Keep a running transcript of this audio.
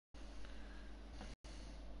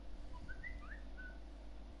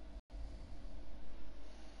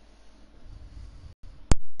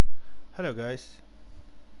Hello guys,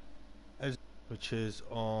 as which is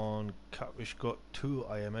on Catfish got 2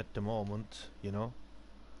 I am at the moment,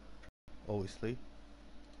 obviously,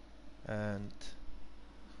 and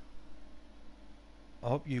I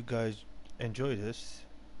hope you guys enjoy this.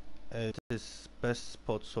 It is best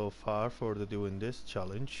spot so far for the doing this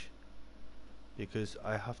challenge because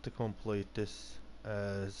I have to complete this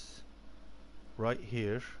as right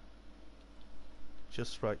here,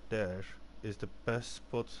 just right there is the best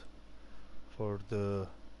spot for the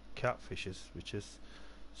catfishes, which is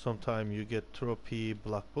sometime you get trophy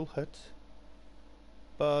black bullhead,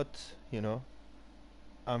 but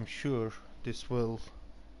I'm sure this will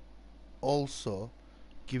also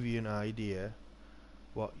give you an idea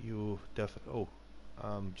what you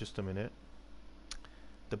just a minute.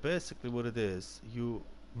 The basically what it is, you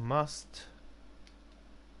must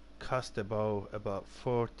cast about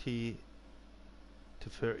 40 to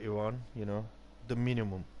 31, the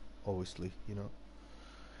minimum, obviously,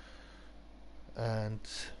 and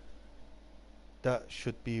that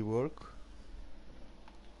should be work.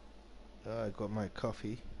 I got my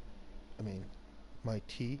coffee, I mean my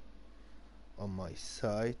tea on my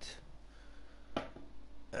side,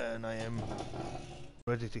 and I am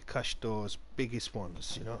ready to catch those biggest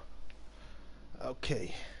ones.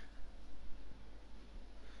 Okay,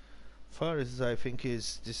 far as I think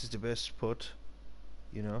is this is the best spot,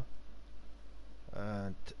 you know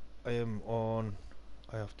and I am on.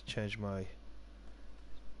 I have to change my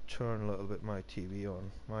turn a little bit my TV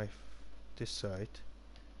on my this side.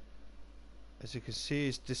 As you can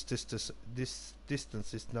see, this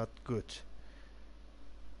distance is not good.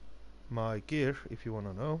 My gear, if you want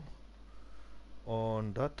to know,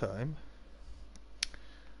 on that time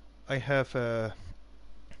I have a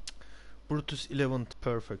Brutus 11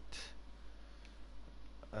 perfect.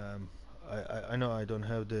 um, I know I don't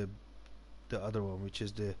have the other one, which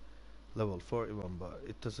is the level 41, but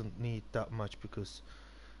it doesn't need that much because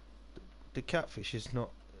the catfish is not,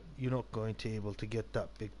 you're not going to able to get that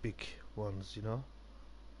big ones.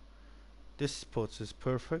 This spot is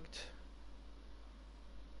perfect,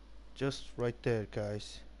 just right there,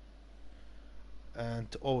 guys, and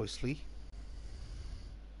obviously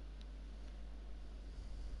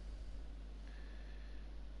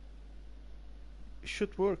it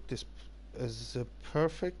should work this as a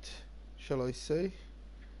perfect, shall I say.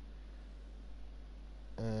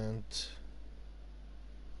 And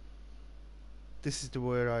this is the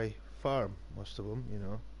where I farm most of them.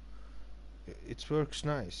 It works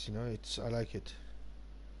nice, it's, I like it.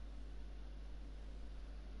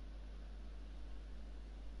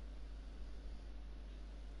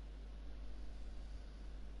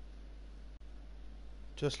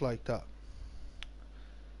 Just like that.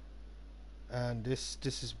 And this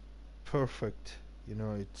is perfect.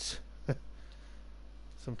 It's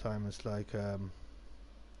sometimes it's like,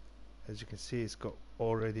 as you can see, it's got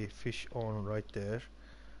already fish on right there.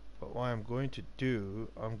 But what I'm going to do,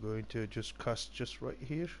 I'm going to just cast just right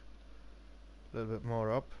here, a little bit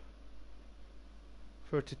more up,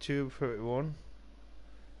 32, 31.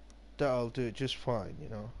 That'll do it just fine.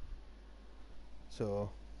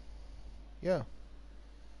 So yeah,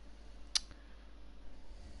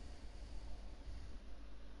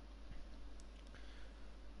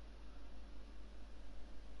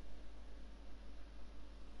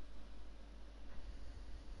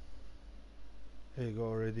 there you go.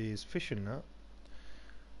 Already is fishing now.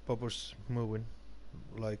 Bubbles moving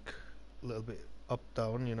like a little bit up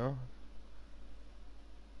down.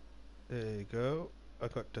 There you go. I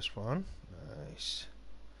got this one. Nice.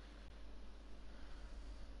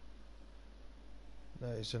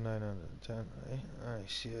 That is a 910, right?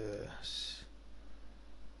 Nice, yes.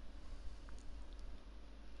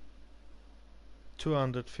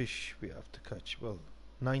 200 fish we have to catch. Well,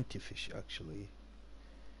 90 fish actually.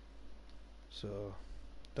 So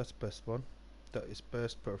that's best one. That is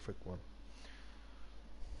best perfect one.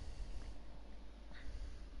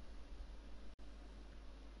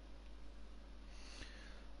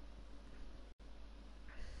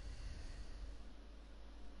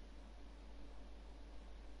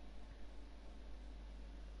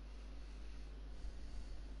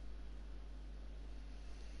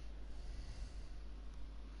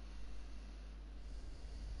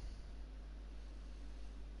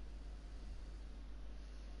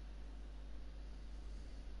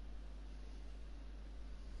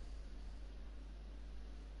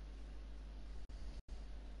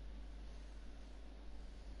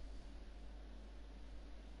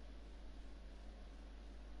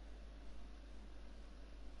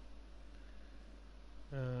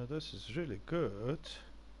 This is really good.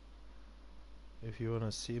 If you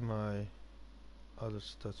wanna see my other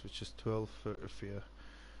stats, which is 12 for free.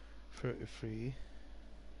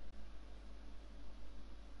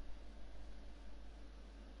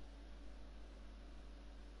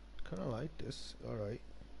 Kinda like this. Alright,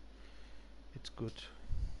 it's good.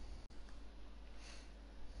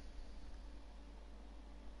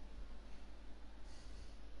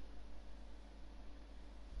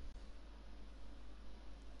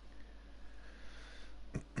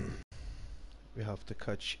 We have to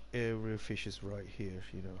catch every fish is right here,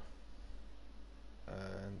 you know,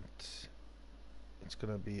 and it's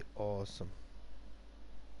gonna be awesome.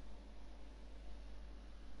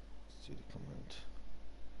 See the comment.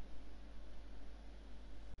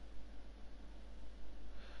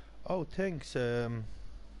 Oh, thanks, Double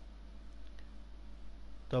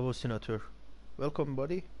Senator. Welcome,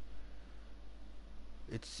 buddy.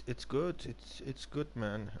 It's good. It's good,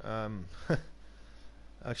 man.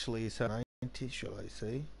 Actually, it's a 90, shall I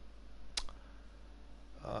say?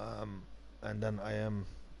 Um, and then I am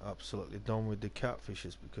absolutely done with the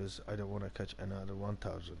catfishes because I don't want to catch another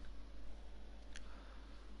 1,000.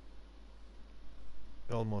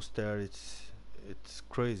 Almost there. It's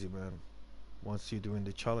crazy, man. Once you're doing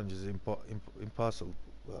the challenges, impossible.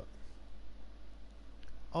 But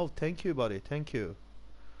oh, thank you, buddy. Thank you.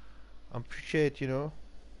 I appreciate.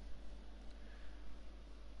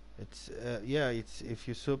 It's yeah. It's if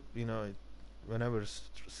you sub, whenever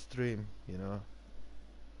stream,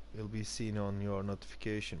 it'll be seen on your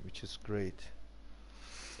notification, which is great.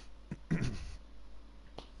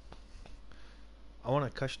 I want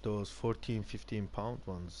to catch those 14, 15 pound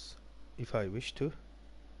ones if I wish to.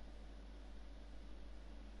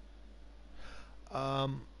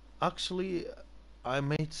 Um, Actually, I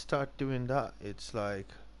might start doing that. It's like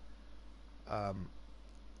um,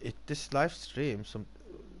 this live stream some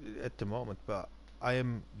at the moment, but I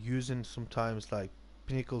am using sometimes like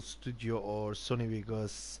Pinnacle Studio or Sony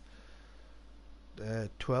Vegas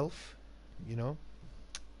 12. You know,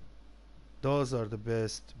 those are the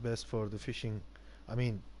best for the fishing. I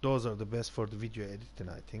mean, those are the best for the video editing,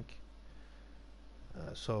 I think.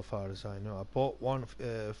 So far as I know, I bought one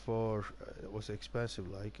for it was expensive,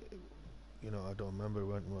 like I don't remember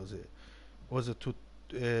when was it. Was it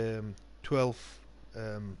 12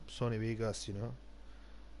 Sony Vegas?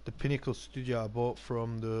 The Pinnacle Studio I bought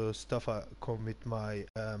from the stuff I come with my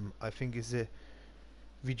I think is a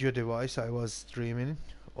video device I was streaming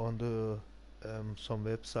on the some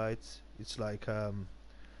websites. It's like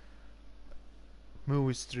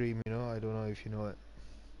movie stream. I don't know if you know it.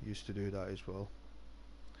 Used to do that as well.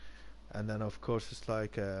 And then of course it's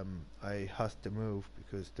like I had to move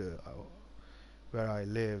because the where I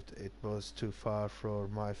lived it was too far for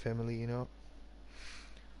my family.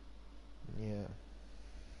 Yeah.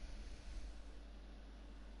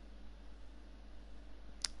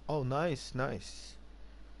 Oh, nice, nice.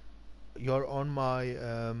 You're on my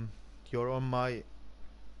you're on my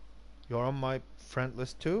you're on my friend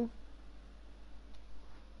list too.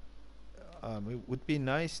 It would be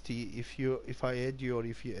nice to if I add you or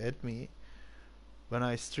if you add me when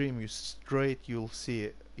I stream you straight you'll see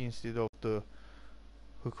it instead of the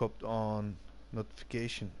hook up on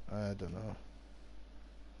notification. I don't know.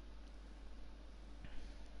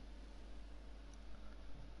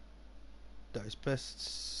 That is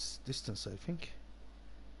best distance, I think.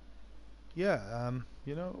 Yeah,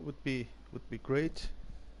 would be great.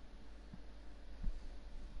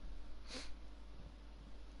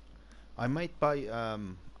 I might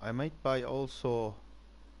buy also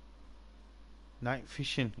night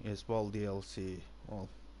fishing as well DLC. Well,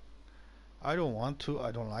 I don't want to.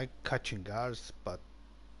 I don't like catching guards, but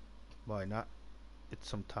why not? It's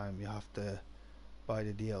some time you have to buy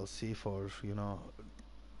the DLC for.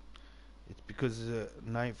 It's because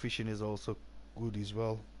night fishing is also good as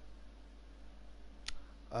well.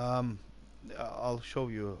 Um, I'll show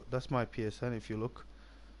you. That's my PSN. If you look,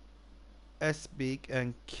 S big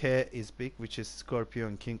and K is big, which is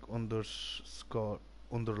Scorpion King underscore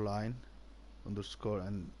underline underscore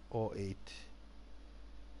and 08.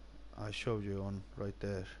 I showed you on right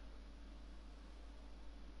there.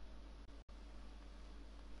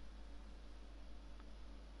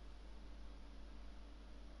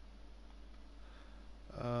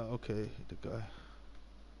 Okay, the guy.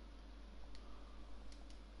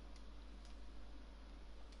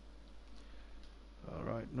 All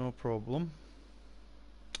right, no problem.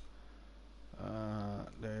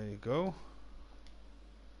 There you go.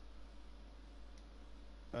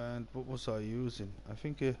 And what was I using? I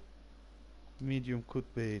think a medium cut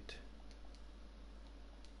bait.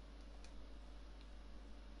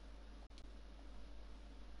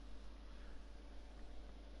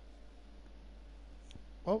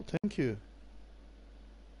 Oh, thank you.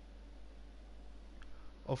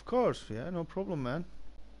 Of course, yeah, no problem, man.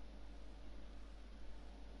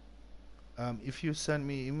 If you send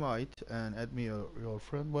me invite and add me your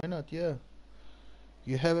friend, why not? Yeah.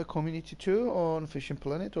 You have a community too on Fishing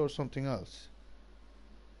Planet or something else?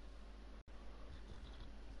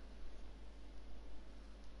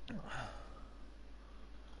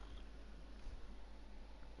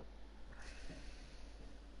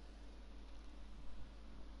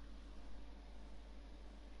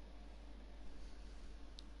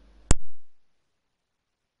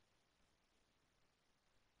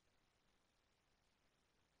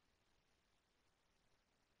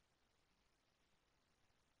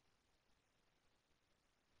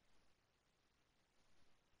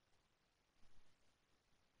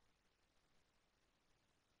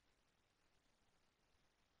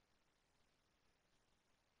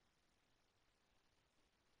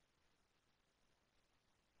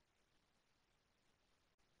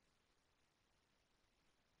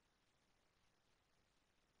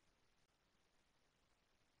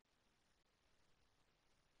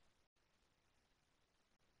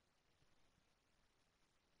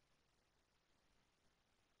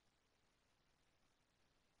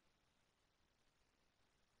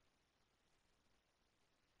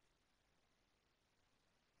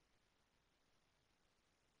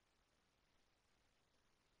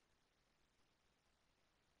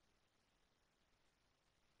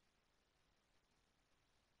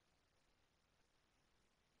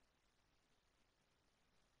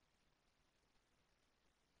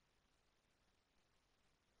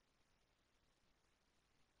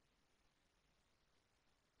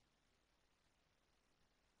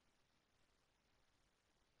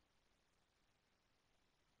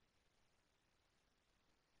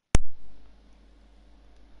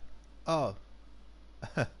 Oh,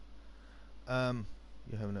 um,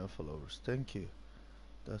 you have no followers. Thank you.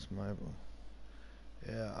 That's my.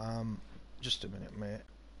 Yeah. Just a minute, mate.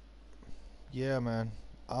 Yeah, man.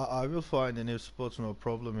 I will find a new spots, no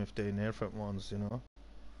problem if they nerf it ones, you know.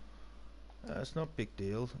 It's not big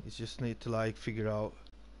deal. You just need to like figure out.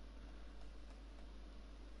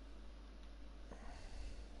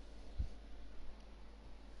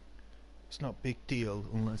 It's not big deal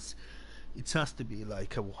unless it has to be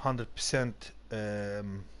like a 100%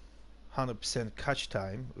 100% catch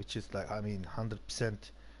time, which is like, I mean,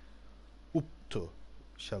 100% up to,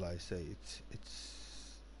 shall I say.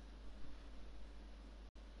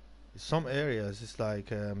 Some areas it's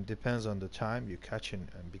like depends on the time you catching,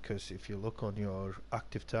 and because if you look on your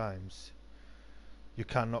active times, you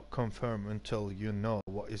cannot confirm until you know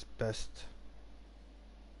what is best.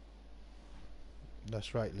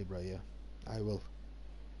 That's right, Libra. Yeah, I will.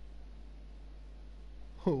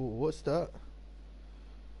 Oh, what's that?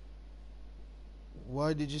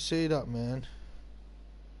 Why did you say that, man?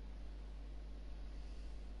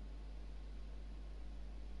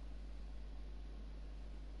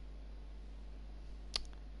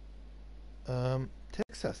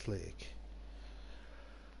 Texas Lake.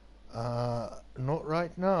 Not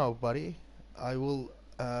right now, buddy. I will.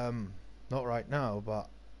 Not right now, but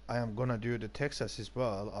I am gonna do the Texas as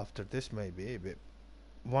well after this, maybe. But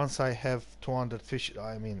once I have 200 fish,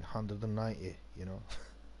 I mean 190. You know,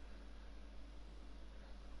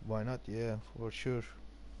 why not? Yeah, for sure.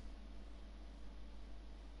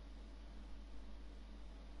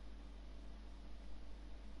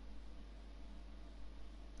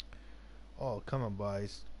 Oh, come on,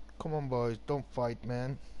 boys. Come on, boys. Don't fight,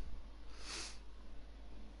 man.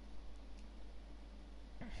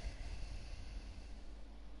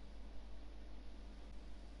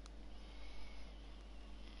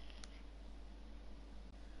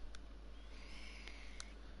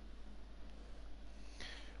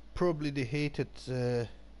 Probably they hate it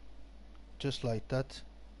just like that.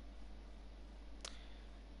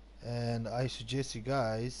 And I suggest you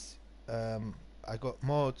guys. I got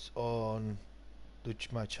mods on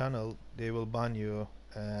my channel. They will ban you.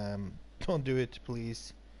 Don't do it,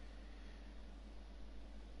 please.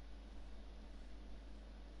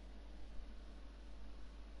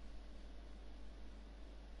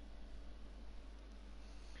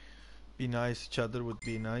 Be nice. Each other would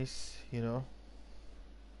be nice, you know.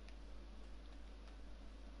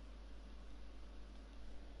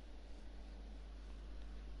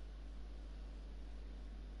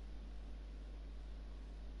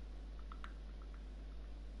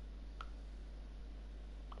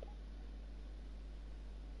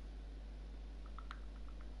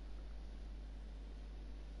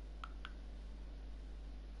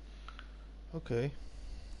 Okay.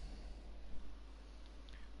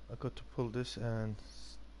 I got to pull this and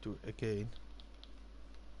do it again.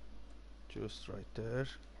 Just right there.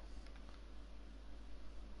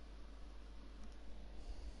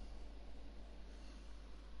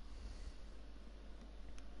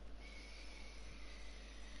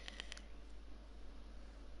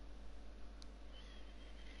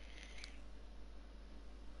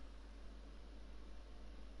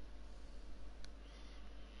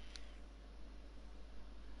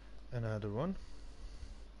 another one.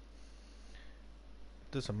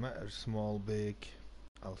 Doesn't matter, small, big.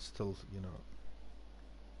 I'll still, you know.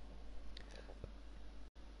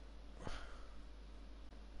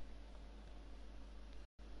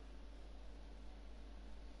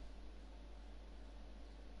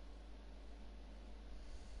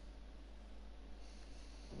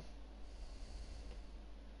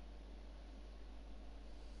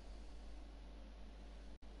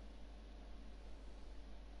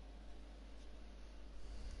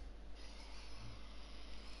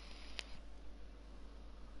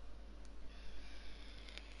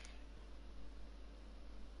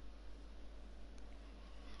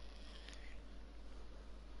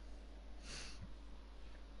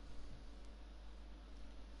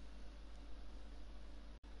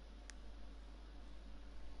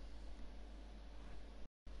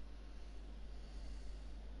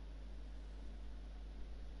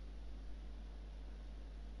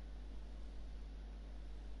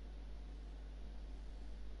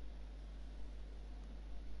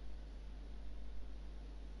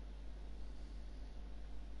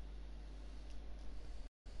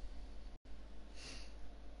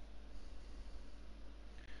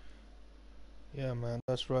 Yeah, man,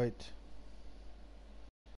 that's right.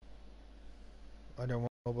 I don't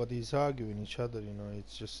want nobody's arguing each other, you know.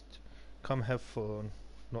 It's just come have fun,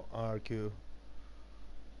 not argue.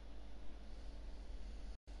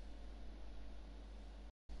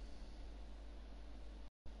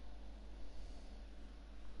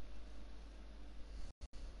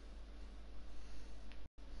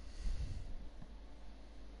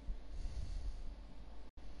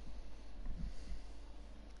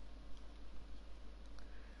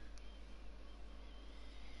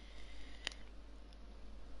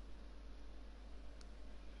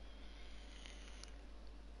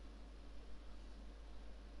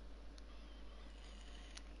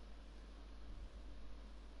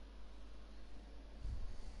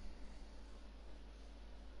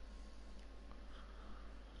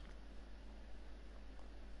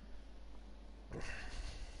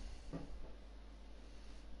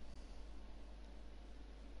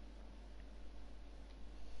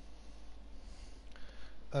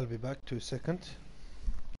 I'll be back 2 seconds.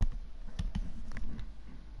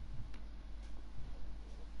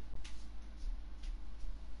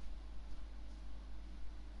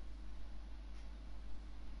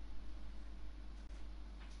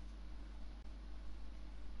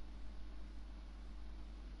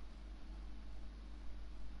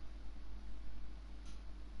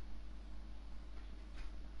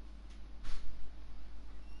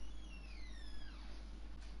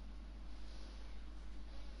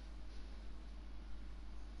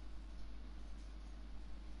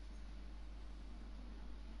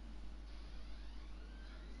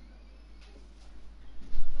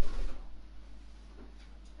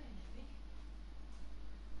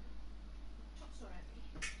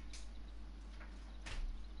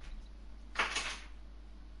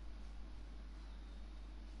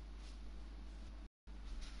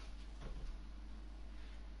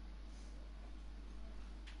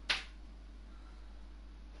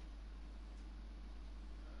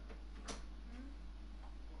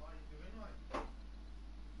 What are you doing, like?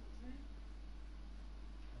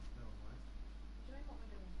 Never mind. Doing what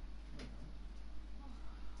we're doing.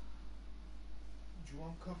 Do you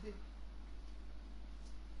want coffee?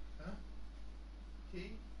 Huh?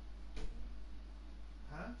 Tea?